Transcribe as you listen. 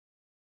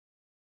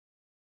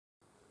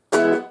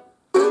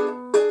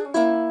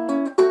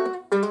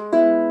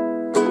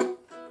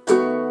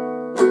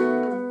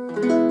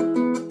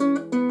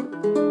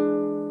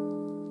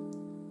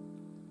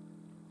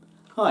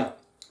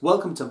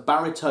welcome to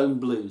Baritone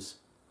Blues.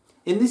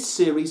 In this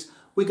series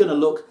we're going to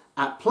look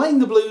at playing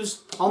the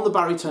blues on the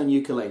baritone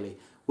ukulele.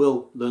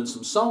 We'll learn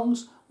some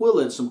songs, we'll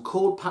learn some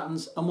chord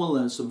patterns, and we'll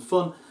learn some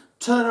fun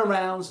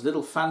turnarounds,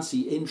 little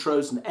fancy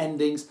intros and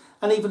endings,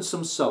 and even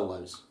some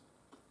solos.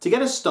 To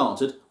get us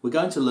started, we're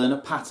going to learn a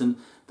pattern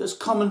that's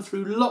common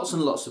through lots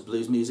and lots of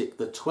blues music,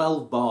 the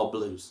 12-bar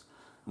blues.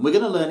 And we're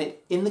going to learn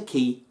it in the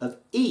key of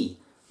E,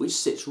 which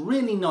sits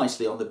really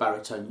nicely on the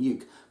baritone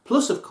uke.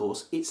 Plus, of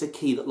course, it's a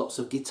key that lots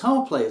of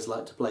guitar players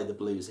like to play the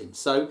blues in.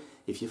 So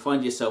if you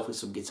find yourself with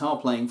some guitar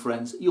playing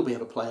friends, you'll be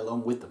able to play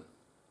along with them.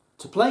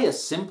 To play a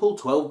simple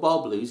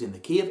 12-bar blues in the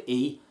key of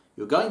E,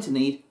 you're going to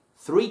need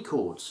 3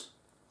 chords.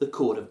 The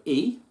chord of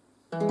E,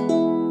 the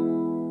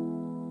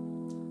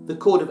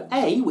chord of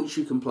A, which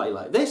you can play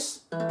like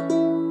this,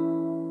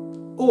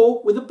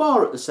 or with a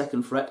bar at the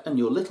 2nd fret and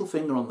your little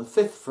finger on the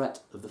 5th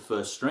fret of the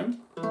 1st string,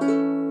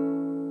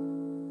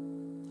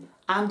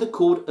 and the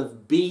chord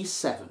of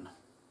B7.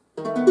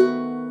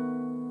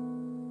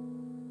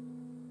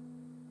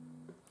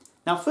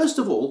 Now first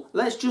of all,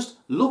 let's just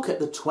look at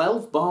the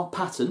 12-bar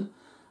pattern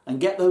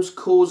and get those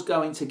chords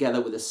going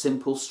together with a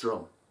simple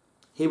strum.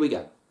 Here we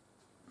go.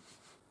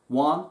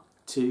 1,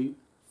 2,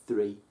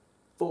 3,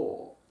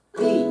 4.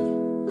 E.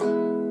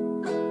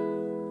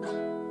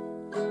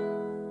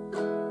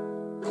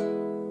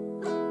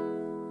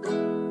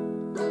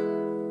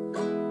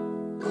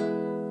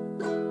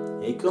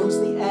 Here comes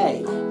the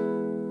A.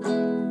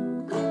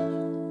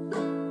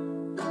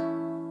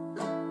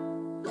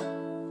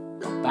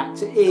 Back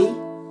to E.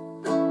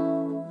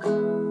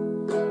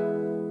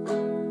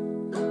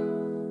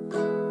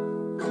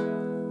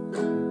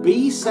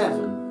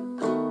 B7.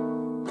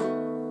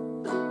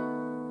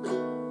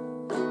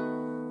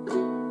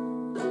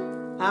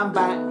 And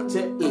back to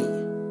E.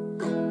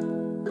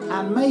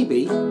 And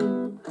maybe a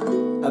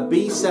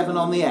B7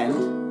 on the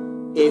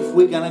end if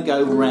we're going to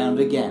go round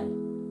again.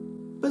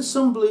 But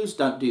some blues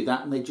don't do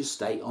that and they just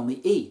stay on the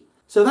E.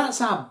 So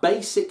that's our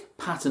basic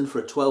pattern for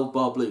a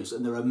 12-bar blues,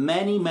 and there are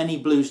many, many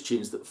blues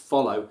tunes that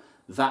follow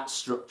that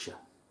structure.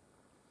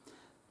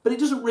 But it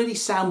doesn't really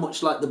sound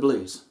much like the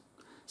blues.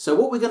 So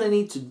what we're going to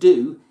need to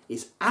do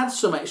is add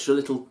some extra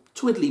little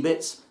twiddly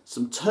bits,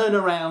 some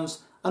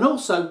turnarounds, and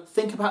also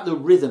think about the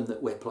rhythm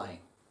that we're playing.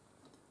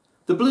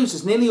 The blues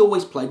is nearly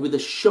always played with a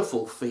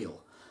shuffle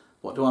feel.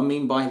 What do I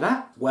mean by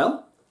that?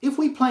 Well, if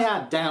we play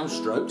our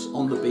downstrokes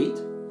on the beat,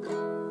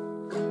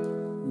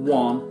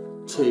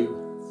 1,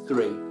 2,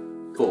 3,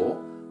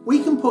 4,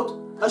 we can put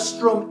a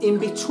strum in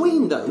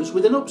between those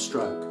with an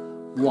upstroke.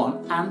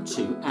 1 and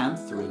 2 and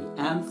 3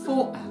 and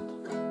 4 and.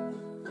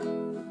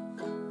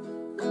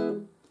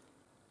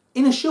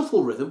 In a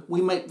shuffle rhythm,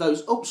 we make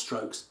those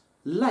upstrokes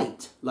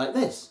late, like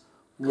this.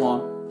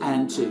 1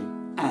 and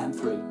 2 and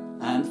 3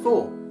 and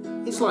 4.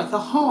 It's like a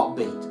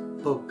heartbeat.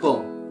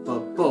 Ba-bum,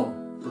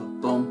 ba-bum,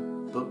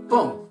 ba-bum,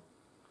 ba-bum.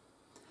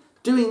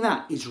 Doing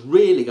that is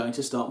really going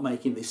to start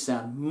making this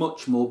sound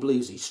much more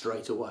bluesy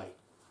straight away.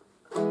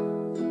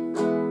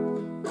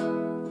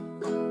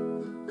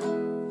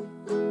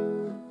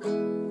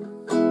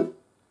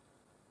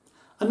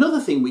 Another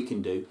thing we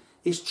can do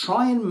is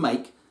try and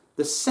make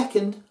the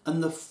 2nd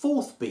and the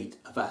 4th beat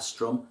of our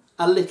strum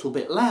a little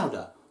bit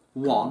louder.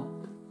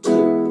 1,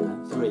 2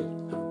 and 3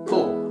 and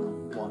 4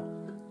 and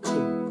 1,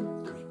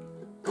 2, 3,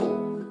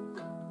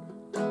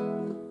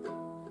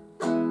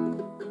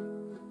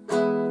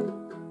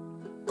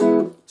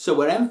 4. So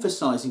we're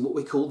emphasising what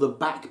we call the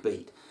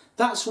backbeat.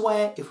 That's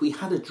where, if we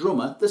had a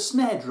drummer, the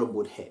snare drum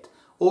would hit,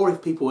 or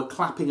if people were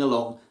clapping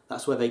along,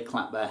 that's where they'd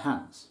clap their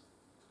hands.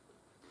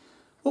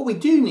 What we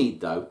do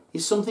need though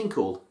is something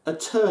called a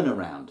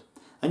turnaround.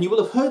 And you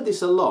will have heard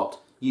this a lot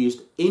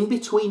used in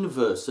between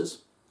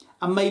verses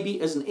and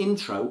maybe as an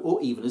intro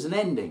or even as an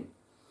ending.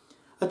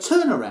 A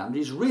turnaround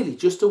is really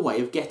just a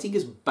way of getting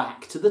us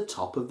back to the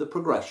top of the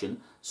progression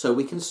so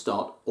we can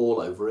start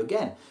all over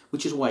again,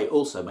 which is why it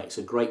also makes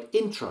a great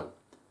intro.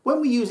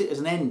 When we use it as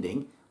an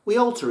ending, we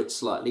alter it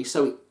slightly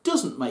so it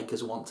doesn't make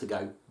us want to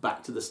go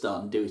back to the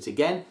start and do it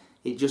again,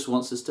 it just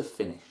wants us to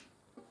finish.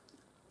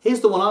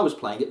 Here's the one I was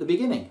playing at the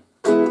beginning.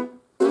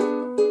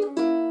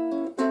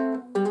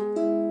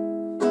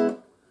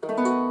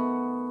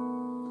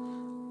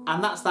 And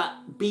that's that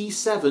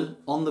B7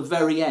 on the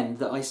very end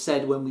that I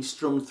said when we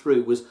strummed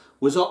through was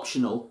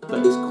optional,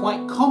 but is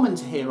quite common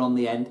to hear on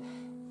the end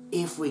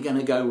if we're going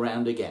to go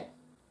round again.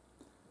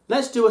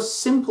 Let's do a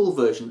simple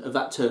version of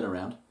that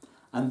turnaround,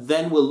 and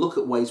then we'll look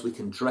at ways we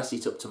can dress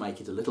it up to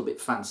make it a little bit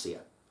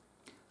fancier.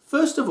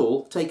 First of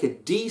all, take a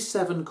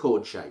D7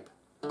 chord shape.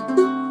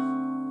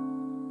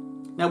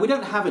 Now we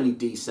don't have any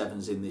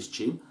D7s in this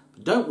tune,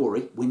 but don't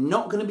worry, we're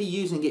not going to be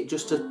using it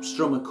just to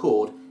strum a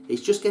chord.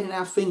 It's just getting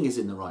our fingers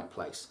in the right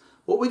place.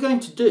 What we're going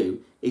to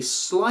do is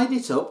slide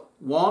it up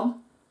 1,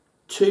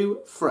 2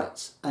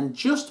 frets and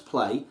just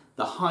play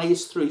the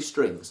highest 3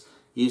 strings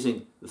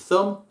using the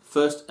thumb,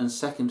 1st and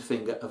 2nd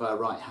finger of our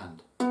right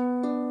hand.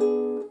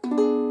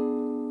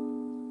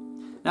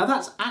 Now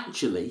that's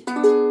actually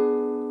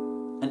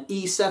an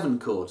E7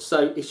 chord,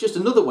 so it's just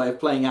another way of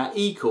playing our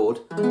E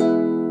chord,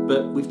 but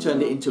but we've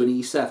turned it into an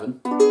E7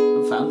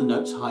 and found the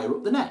notes higher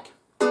up the neck.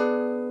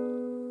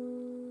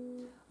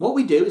 What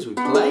we do is we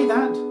play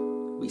that,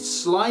 we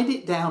slide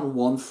it down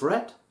 1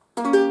 fret,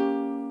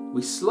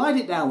 we slide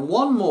it down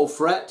 1 more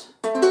fret,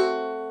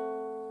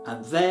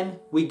 and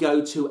then we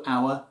go to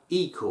our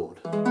E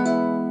chord.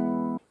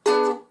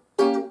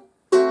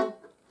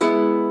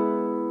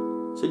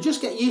 So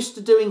just get used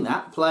to doing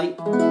that. Play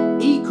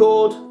E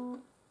chord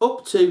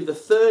up to the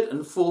 3rd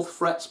and 4th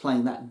frets,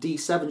 playing that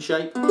D7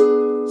 shape.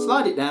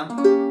 Slide it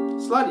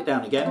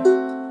down again,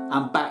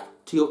 and back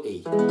to your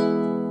E.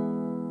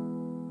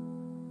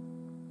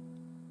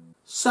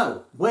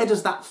 So, where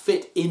does that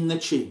fit in the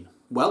tune?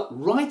 Well,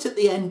 right at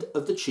the end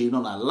of the tune,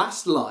 on our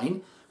last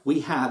line, we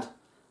had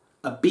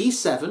a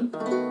B7,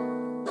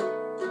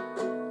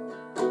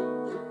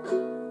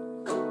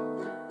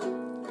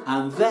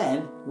 and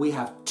then we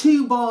have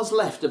 2 bars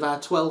left of our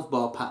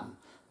 12-bar pattern.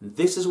 And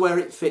this is where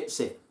it fits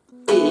in.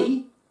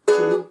 E,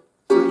 2,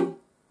 3,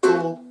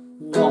 4,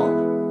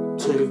 1,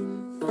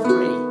 2, 3,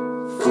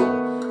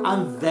 4.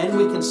 And then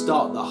we can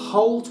start the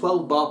whole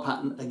 12-bar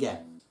pattern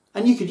again.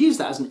 And you could use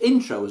that as an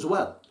intro as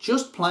well,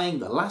 just playing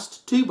the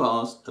last 2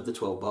 bars of the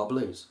 12-bar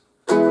blues.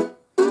 And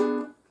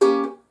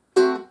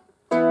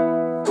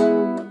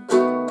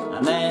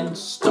then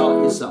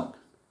start your song.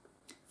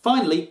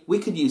 Finally, we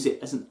could use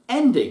it as an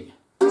ending.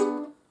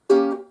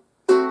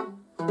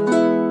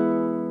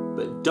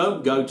 But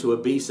don't go to a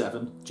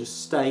B7,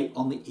 just stay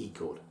on the E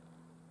chord.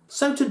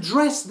 So to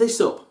dress this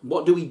up,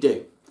 what do we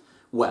do?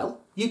 Well,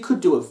 you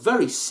could do a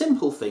very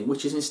simple thing,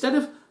 which is instead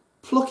of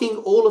plucking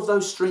all of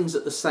those strings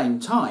at the same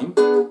time,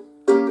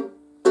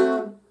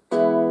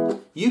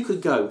 you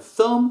could go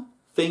thumb,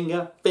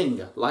 finger,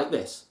 finger, like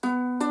this.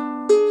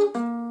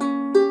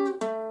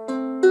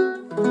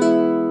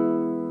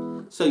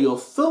 So your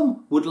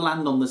thumb would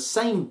land on the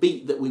same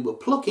beat that we were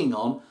plucking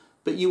on,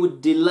 but you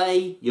would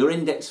delay your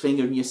index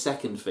finger and your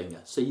second finger.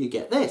 So you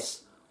get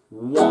this.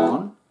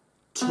 1,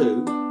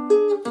 2,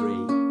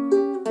 3,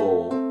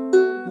 4,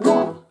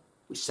 1,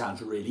 which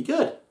sounds really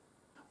good.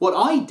 What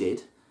I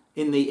did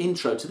in the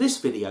intro to this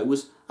video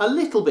was a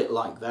little bit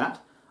like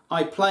that.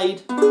 I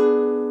played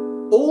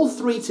all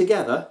 3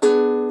 together.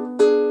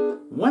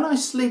 When I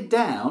slid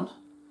down,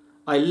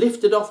 I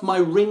lifted off my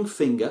ring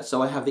finger,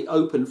 so I have the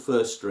open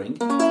 1st string,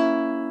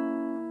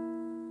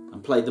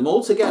 and played them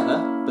all together,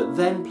 but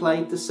then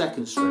played the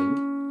 2nd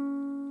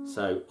string.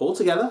 So all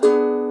together,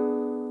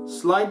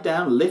 slide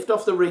down, lift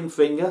off the ring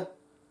finger,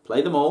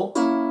 play them all,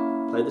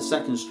 play the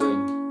 2nd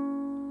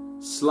string.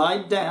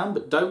 Slide down,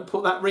 but don't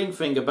put that ring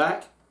finger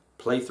back,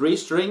 play 3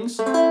 strings,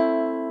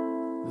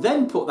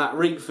 then put that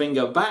ring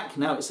finger back,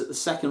 now it's at the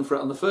 2nd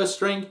fret on the 1st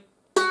string,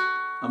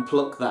 and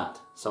pluck that.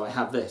 So I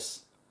have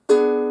this.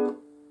 And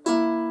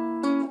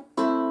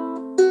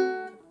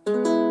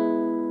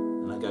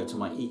I go to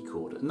my E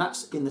chord, and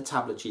that's in the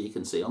tablature you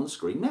can see on the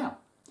screen now.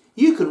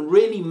 You can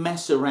really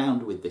mess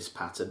around with this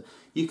pattern.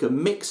 You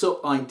can mix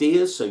up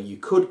ideas, so you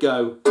could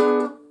go,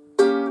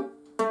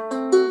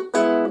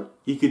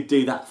 you could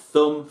do that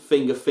thumb,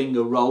 finger,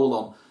 finger roll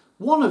on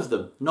one of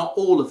them, not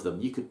all of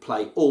them. You could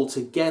play all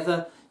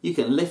together. You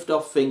can lift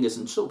off fingers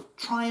and sort of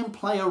try and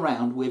play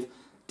around with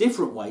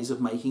different ways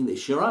of making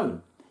this your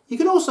own. You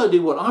can also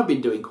do what I've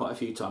been doing quite a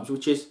few times,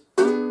 which is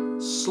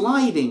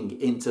sliding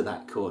into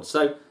that chord.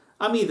 So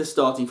I'm either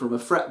starting from a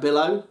fret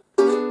below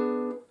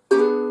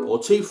or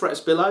 2 frets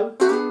below.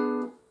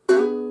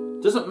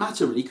 Doesn't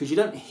matter really, because you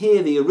don't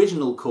hear the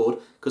original chord,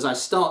 because I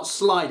start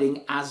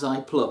sliding as I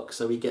pluck.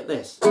 So we get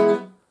this.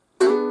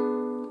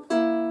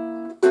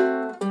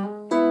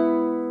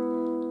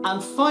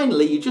 And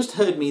finally, you just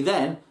heard me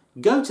then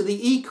go to the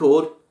E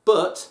chord,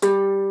 but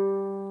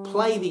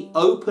play the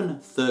open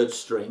 3rd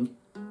string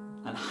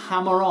and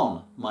hammer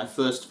on my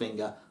 1st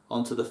finger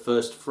onto the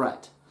 1st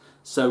fret.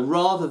 So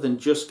rather than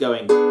just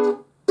going,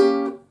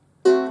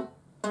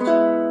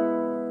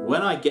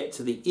 when I get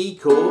to the E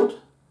chord,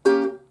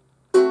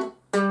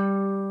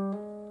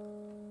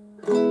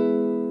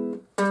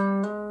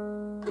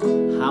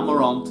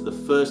 hammer on to the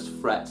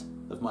 1st fret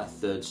of my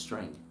 3rd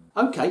string.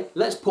 Okay,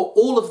 let's put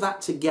all of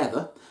that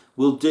together.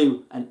 We'll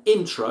do an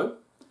intro,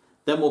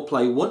 then we'll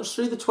play once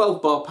through the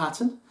 12-bar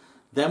pattern,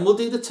 then we'll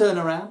do the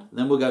turnaround,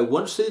 then we'll go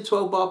once through the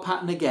 12-bar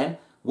pattern again.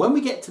 When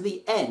we get to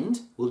the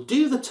end, we'll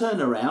do the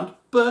turnaround,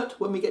 but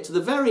when we get to the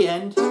very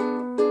end,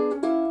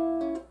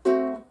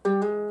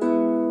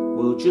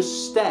 we'll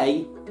just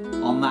stay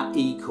on that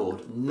E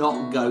chord,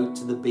 not go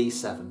to the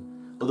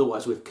B7.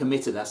 Otherwise, we've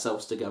committed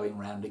ourselves to going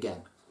round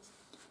again.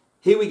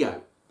 Here we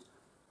go.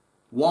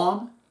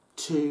 1,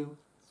 2,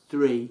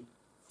 3,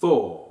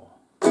 4.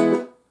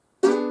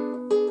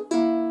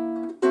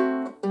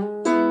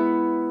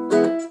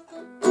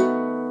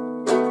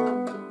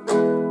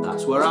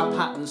 That's where our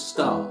pattern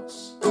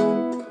starts.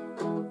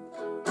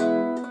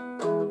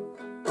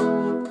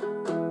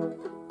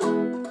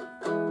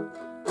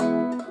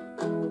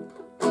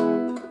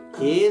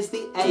 Here's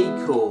the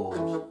A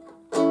chord.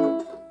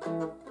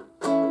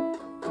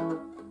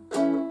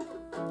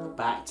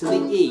 Back to the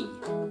E.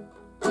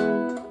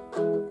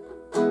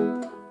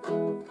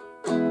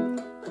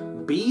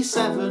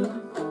 B7.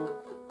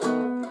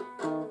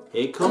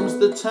 Here comes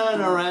the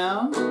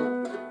turnaround.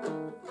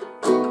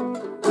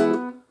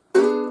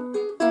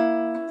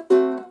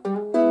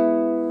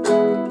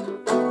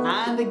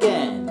 And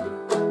again.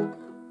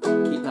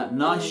 Keep that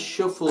nice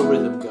shuffle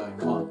rhythm going.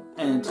 1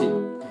 and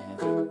 2 and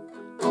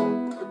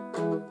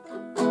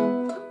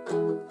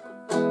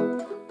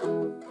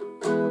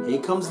 3.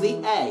 Here comes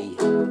the A.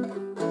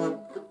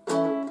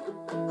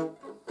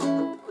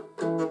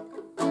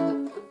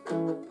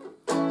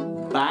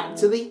 Back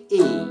to the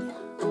E.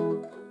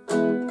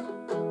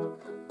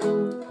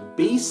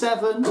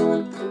 B7.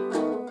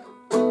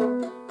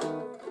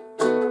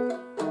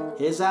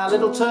 Here's our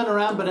little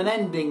turnaround, but an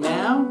ending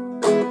now.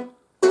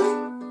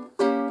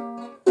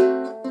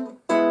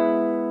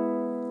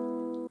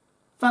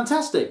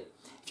 Fantastic.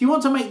 If you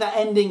want to make that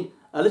ending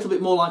a little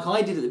bit more like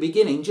I did at the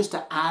beginning, just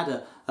to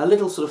add a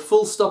little sort of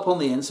full stop on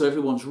the end so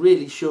everyone's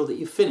really sure that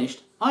you've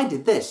finished, I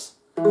did this.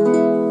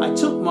 I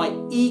took my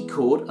E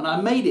chord and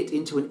I made it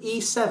into an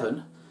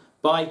E7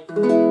 by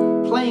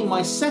playing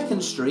my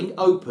second string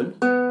open,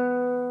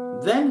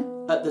 then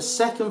at the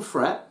second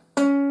fret,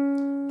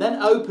 then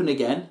open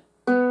again,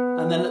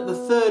 and then at the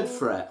third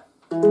fret.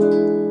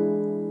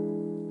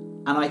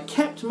 And I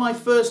kept my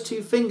first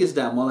 2 fingers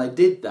down while I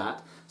did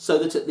that, so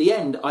that at the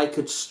end I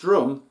could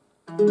strum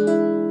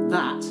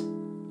that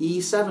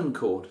E7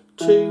 chord.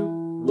 2,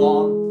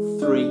 1,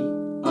 3,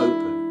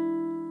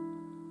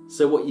 open.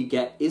 So what you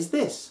get is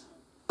this.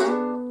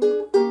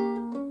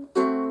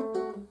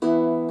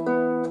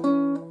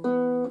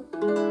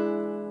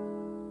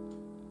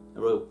 A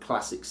real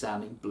classic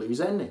sounding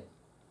blues ending.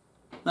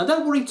 Now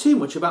don't worry too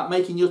much about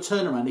making your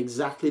turnaround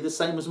exactly the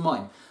same as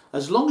mine.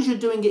 As long as you're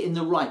doing it in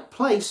the right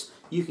place,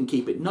 you can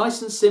keep it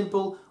nice and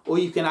simple, or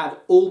you can add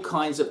all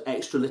kinds of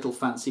extra little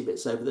fancy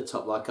bits over the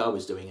top like I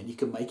was doing, and you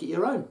can make it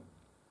your own.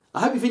 I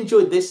hope you've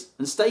enjoyed this,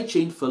 and stay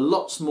tuned for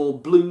lots more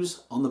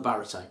blues on the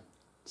baritone.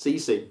 See you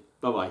soon.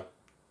 Bye bye.